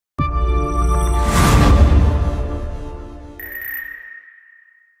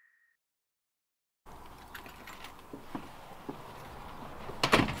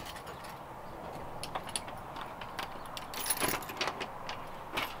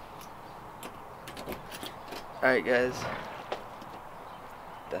Alright guys.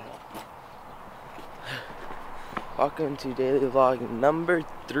 Welcome to daily vlog number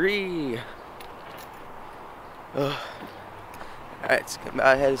 3. Alright, it's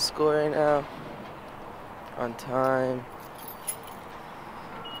about ahead of school right now. On time.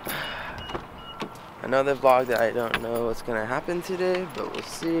 Another vlog that I don't know what's gonna happen today, but we'll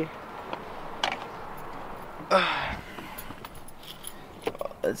see.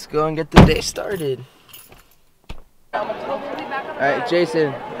 Let's go and get the day started. Alright,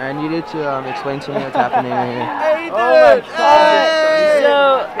 Jason, I needed to explain to me what's happening right here. Hey, dude!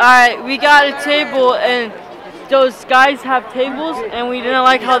 So, alright, we got a table, and those guys have tables, and we didn't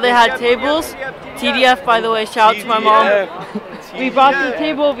like how they had tables. TDF, by the way, shout out to my mom. We brought the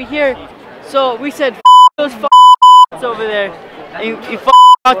table over here, so we said, F those over there, and we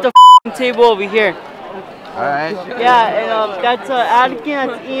brought the table over here. Alright. Yeah, and that's Atkin,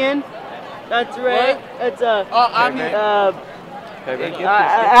 that's Ian, that's Ray, that's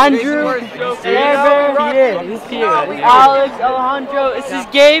Andrew, he's here. Alex, Alejandro, this is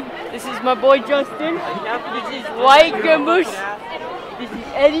Gabe, this is my boy Justin, this is White Grambush, this is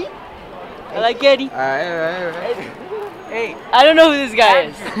Eddie. I like Eddie. Alright. Hey, I don't know who this guy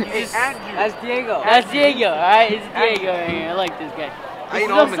is. That's Diego. That's Diego, alright? It's Diego right here. I like this guy. This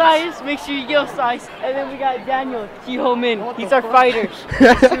is Osiris, make sure you get Osiris. And then we got Daniel, Chi-Ho-Min. He's our fighter.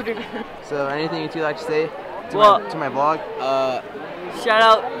 Shooter. So, anything you two like to say to, well, my vlog? Shout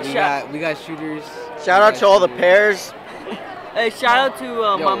out. We got shooters. Shout out to all the pairs. Hey, shout out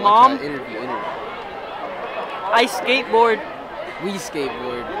to my mom. Interview. I skateboard. We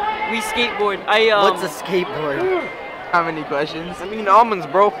skateboard. We skateboard. What's a skateboard? How many questions? I mean almonds,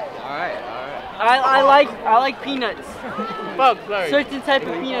 bro. Alright. I like peanuts. Certain type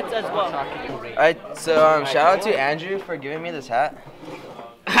of peanuts as well. Alright, so shout out to Andrew for giving me this hat.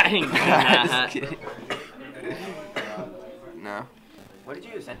 I didn't get that. No. What did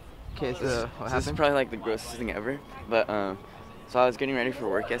you say? Okay, so what This is happened? probably like the grossest thing ever, but so I was getting ready for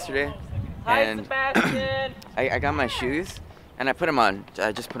work yesterday, and I got my shoes and I put them on.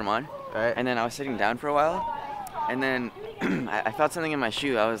 I just put them on, Alright. and then I was sitting down for a while, and then I felt something in my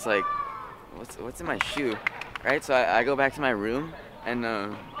shoe. I was like, what's in my shoe, right? So I go back to my room and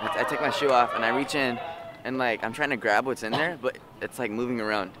I take my shoe off and I reach in and like I'm trying to grab what's in there, but it's like moving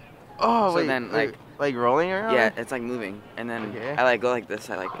around. Oh, So wait, then, like rolling around? Yeah, it's like moving, and then Okay. I like go like this.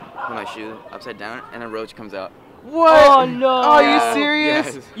 I like put my shoe upside down, and a roach comes out. What? Oh no! Are Yeah. you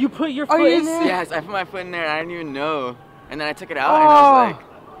serious? Yes. You put your Are foot you in there? Yes, I put my foot in there. And I didn't even know, and then I took it out, and I was like,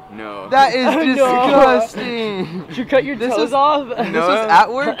 no. That is No. disgusting. Did you cut your This toes was- off? This was at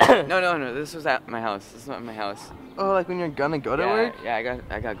work? No. This was at my house. This is not my house. Oh, like when you're gonna go to Yeah, work? yeah.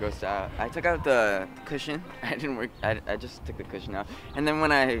 I got grossed out. I took out the cushion. I didn't work. I just took the cushion out, and then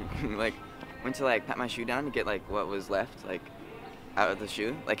when I like went to like pat my shoe down to get like what was left like out of the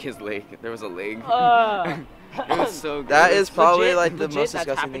shoe, like his leg. There was a leg. It was so gross. That is probably like the legit, most that's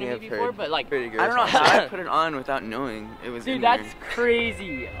disgusting happened thing to I've me before, heard. but, like, pretty gross. I don't know how I put it on without knowing it was Dude, in that's there.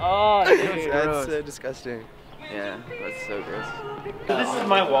 crazy. Oh, dude. That's so disgusting. Yeah, that's so gross. This is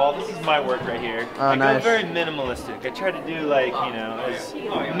my wall. This is my work right here. Oh, I nice. go very minimalistic. I try to do like, you know, as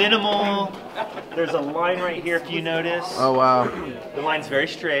minimal. There's a line right here if you notice. Oh, wow. The line's very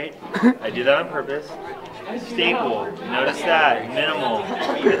straight. I do that on purpose. Staple. Notice that. Minimal.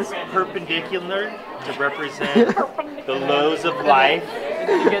 It's perpendicular to represent the lows of life.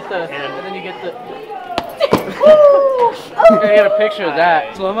 You get the, And and then you get the. You're gonna get a picture of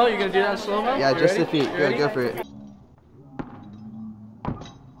that. Slow mo? You're gonna do that in slow mo? Yeah, just the feet. Go for it.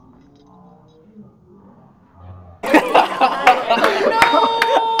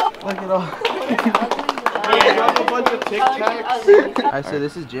 Look at all. a bunch of Tic Tacs. Alright, so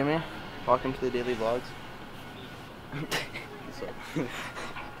this is Jimmy. Welcome to the daily vlogs.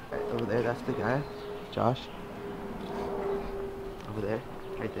 Right, over there, that's the guy. Josh. Over there,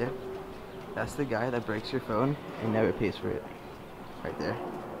 right there. That's the guy that breaks your phone and never pays for it. Right there.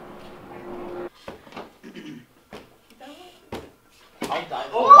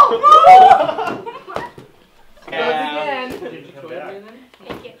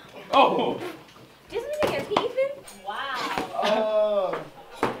 Thank you. Oh! Just need to get peeping? Wow.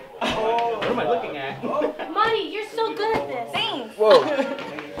 What am I looking at? Money, you're so good at this. Thanks. Whoa!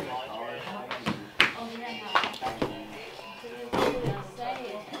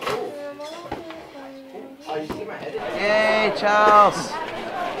 Yay, Charles!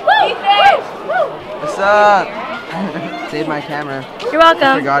 Ethan! What's up? Save my camera. You're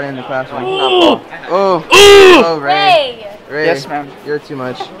welcome. Forgot it in the classroom. Oh, Ray. Ray. Yes, ma'am. You're too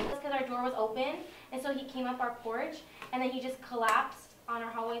much. Because our door was open, and so he came up our porch, and then he just collapsed on our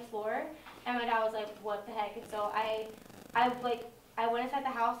hallway floor, and my dad was like, "What the heck?" And so I went inside the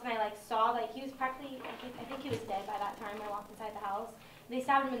house and I like saw like he was practically, I think he was dead by that time. I walked inside the house. They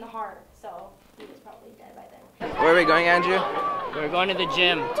stabbed him in the heart, so he was probably dead by then. Where are we going, Andrew? We're going to the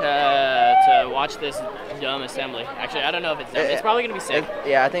gym to watch this dumb assembly. Actually, I don't know if it's dumb. It's probably gonna be sick.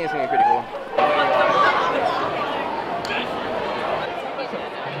 Yeah, I think it's gonna be pretty cool.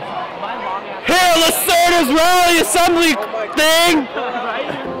 Here, let's start this rally assembly thing.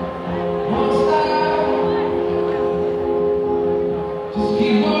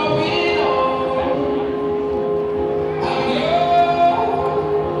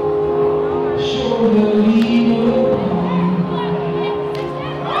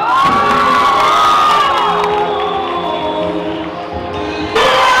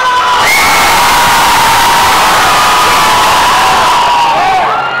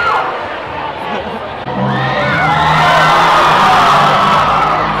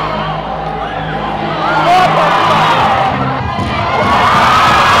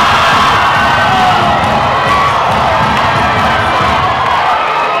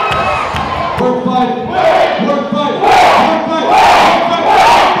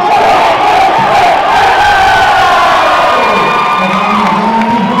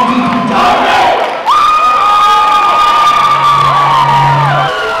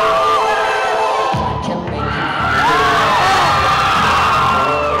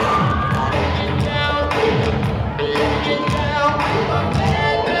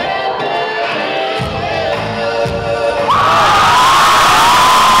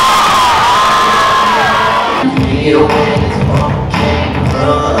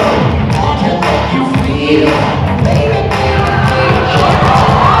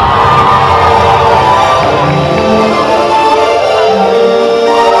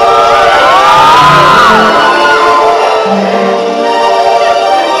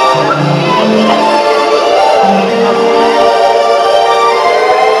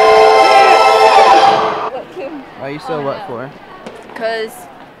 Why are you so what for? Because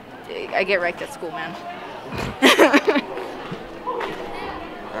I get wrecked at school, man.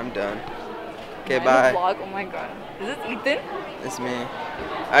 I'm done. Okay, Am I bye. in the vlog? Oh my god. Is this Ethan? It's me.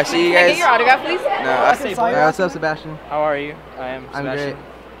 I see you Can I guys. get your autograph, please? No, what's up, Sebastian? How are you? I am I'm Sebastian. great.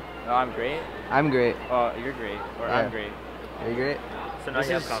 Oh, I'm great. I'm great. Oh, you're great. Or Yeah. I'm great. Are you great? So now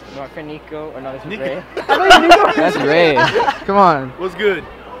you have confidence. No, for Nico. Or no, this is Ray. That's Ray. Come on. What's good?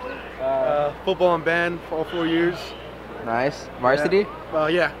 Football and band for all 4 years. Nice. Varsity?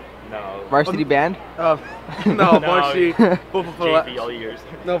 Yeah. No. Varsity band? No, No. varsity football for JV all years.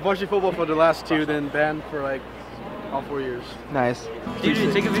 no varsity football for the last 2, then band for like all 4 years. Nice.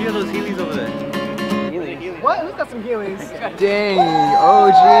 Dude, take a video of those Heelys over there. What? Who's got some Heelys? Dang.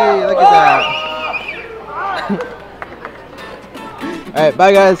 OG. Look at that. Alright,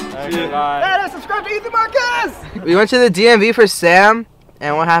 bye guys. Okay, bye. Subscribe to Ethan Marquez! We went to the DMV for Sam,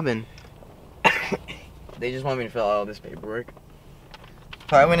 and what happened? They just want me to fill out all this paperwork.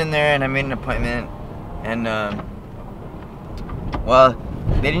 So I went in there and I made an appointment, and well,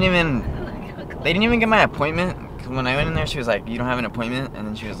 they didn't even get my appointment. 'Cause when I went in there, she was like, "You don't have an appointment," and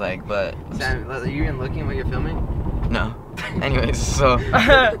then she was like, "But Sam, are you even looking what you're filming?" No. Anyways, so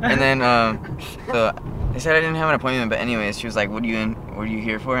and then so they said I didn't have an appointment, but anyways, she was like, "What are you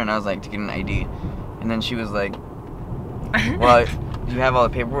here for?" And I was like, "To get an ID." And then she was like, "Well, do you have all the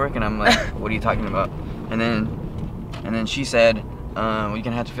paperwork?" And I'm like, "What are you talking about?" And then she said, "Well, you're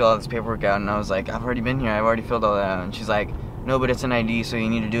gonna have to fill all this paperwork out." And I was like, "I've already been here. I've already filled all that out." And she's like, "No, but it's an ID, so you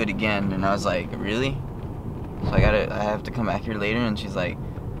need to do it again." And I was like, "Really?" So I have to come back here later. And she's like,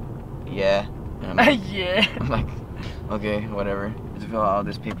 "Yeah." And I'm like, Yeah. I'm like, "Okay, whatever. Just fill out all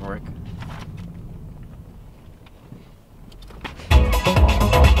this paperwork."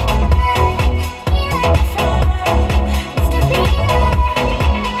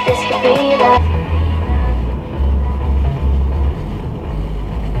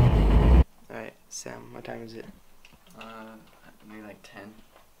 Alright, Sam, what time is it? Maybe like 10.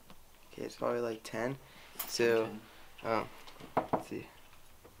 Okay, it's probably like 10. So, let's see.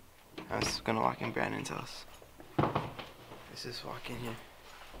 I was gonna walk in Brandon's house. Let's just walk in here.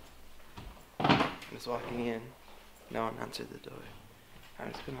 I'm just walking in. No one answered the door.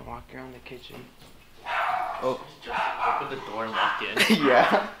 I'm just gonna walk around the kitchen. Oh. Open the door and walk in.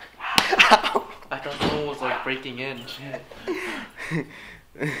 Yeah. I thought someone was like breaking in.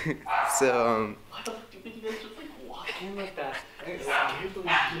 So, Why the fuck do you guys just like walk in like that?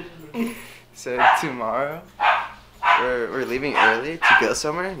 so tomorrow, we're leaving early to go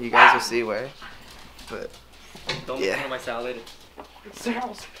somewhere. You guys will see where. But, Don't yeah. make fun of my salad. I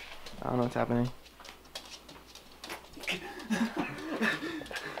don't know what's happening.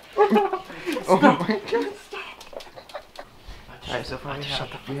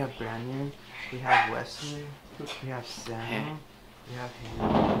 We have Brandon. We have Wesley. We have Sam. We have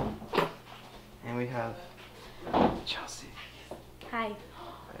Hannah. And we have Chelsea. Hi.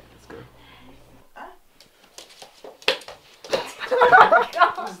 Alright, let's go.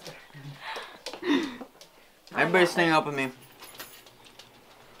 Everybody's staying up with me.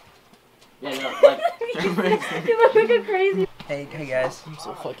 Yeah, no, like. You look like a crazy. Hey guys. I'm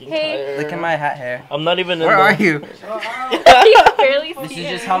so fucking Hey. tired. Look at my hat hair. I'm not even in Where are you? You barely see This is it.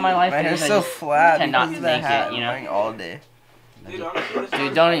 just how my life My is. hair's I so just flat tend not because to of that make hat it, you I'm know? wearing all day.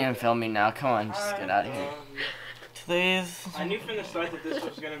 Dude, don't even film me now. Come on, just get out of here. Please. I knew from the start that this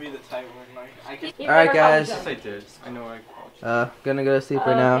was gonna be the tight one. Like, I could. Alright guys. Yes, I did. I know I. Gonna go to sleep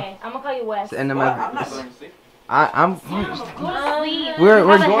right now. Okay, I'm gonna call you Wes. It's the end of I'm my. not going to sleep. I'm. Go to sleep. We're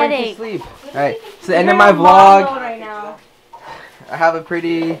I have a going headache. to sleep. Alright, it's the end You're of my on mom mode vlog. right now. I have a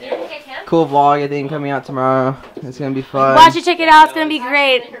pretty cool vlog I think coming out tomorrow. It's gonna be fun. Watch it, check it out. It's gonna be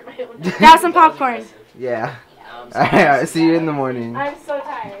great. Grab some popcorn. Yeah. Alright, see you in the morning. I'm so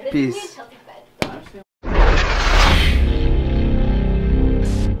tired. Peace.